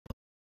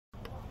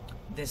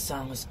This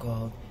song is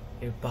called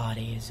Your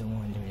Body is a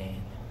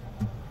Wonderland.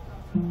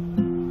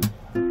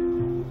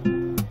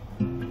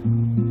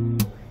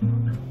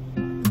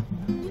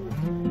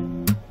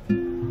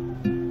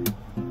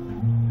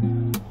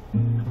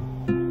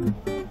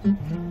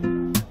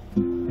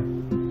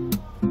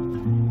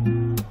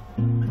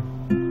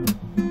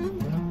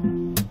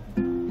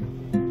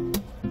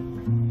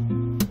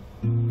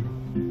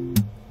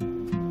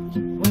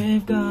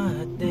 We've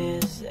got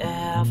this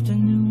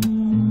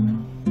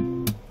afternoon,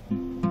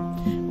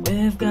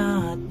 we've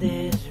got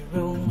this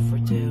room for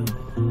two.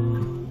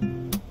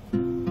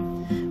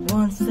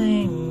 One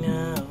thing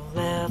I've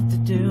left to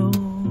do,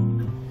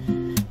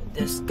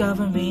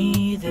 discover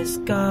me,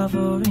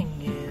 discovering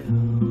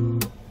you.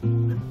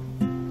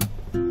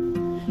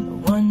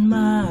 1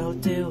 mile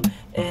to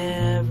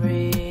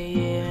every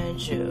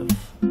inch of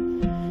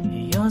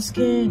your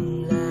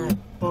skin like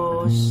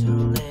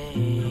porcelain.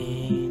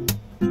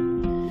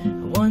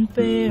 1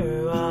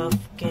 pair of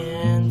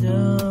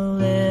candle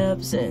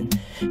lips and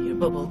your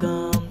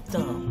bubblegum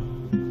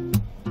thumb.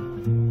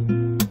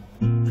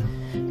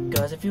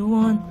 'Cause if you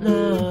want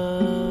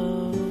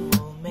love,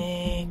 we'll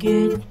make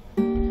it.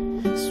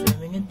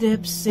 Swimming in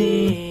deep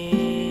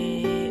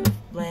sea of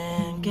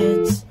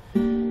blankets.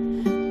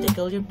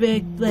 Tickle your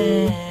big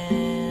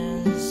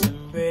plans and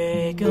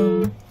break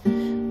 'em.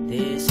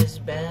 This is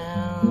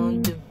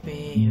bound to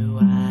be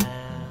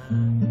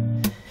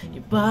wild.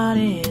 Your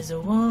body is a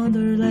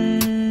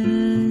wonderland.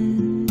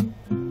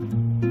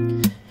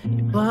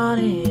 Your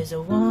body is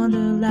a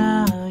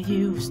wonderland.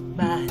 Use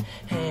my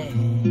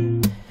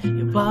hand.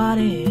 Your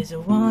body is a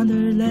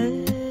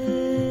wonderland.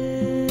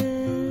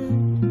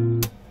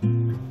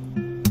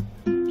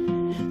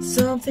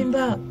 Something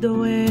about the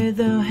way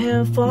the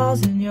hair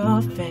falls in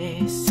your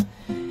face.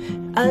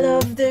 I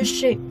love the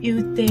shape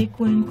you take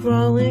when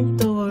crawling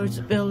towards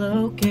a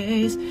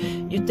pillowcase.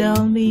 You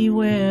tell me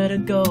where to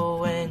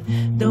go, and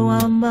though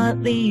I might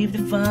leave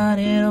the fun,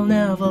 it'll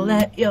never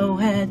let your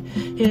head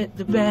hit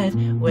the bed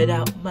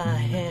without my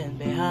hand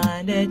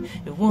behind it.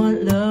 You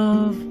want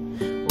love,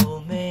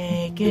 we'll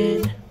make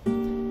it.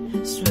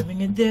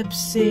 Swimming in deep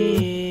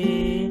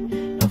sea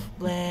of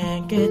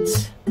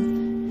blankets.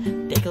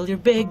 Tickle your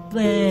big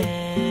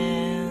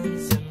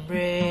plans and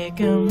break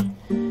 'em.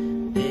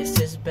 This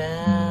is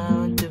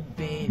bound to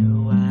be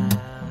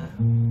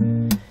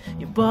wild.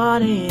 Your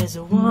body is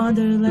a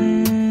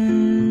wonderland.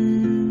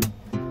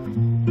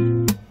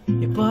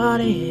 Your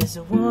body is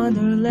a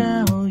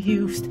wonderland. I'll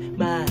use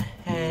my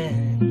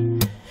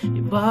hand.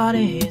 Your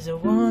body is a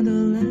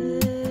wonderland.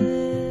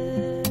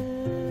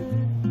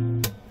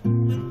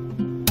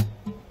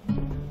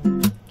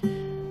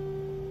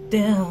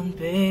 Down,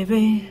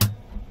 baby.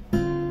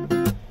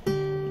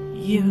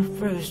 You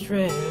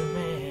frustrate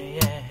me,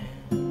 yeah.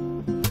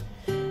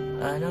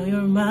 I know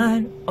you're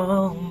mine,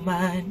 oh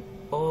mine,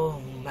 oh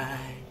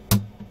mine.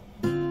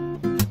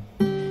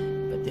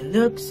 But they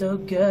look so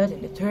good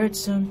and it hurts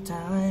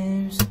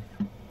sometimes.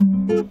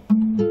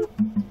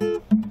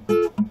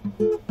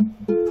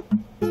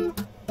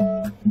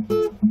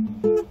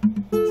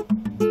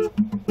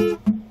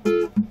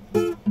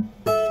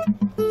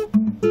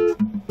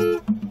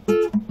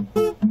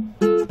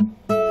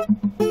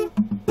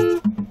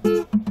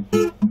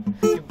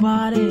 Your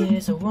body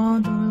is a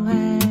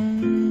wonderland.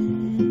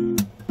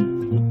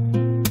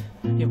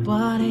 Your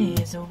body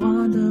is a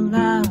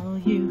wonderland. I'll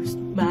use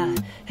my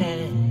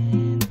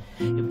hand.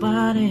 Your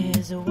body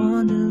is a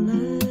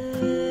wonderland.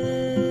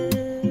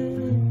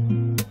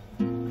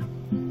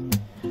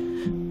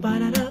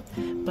 Ba-da-da,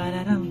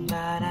 ba-da-dum.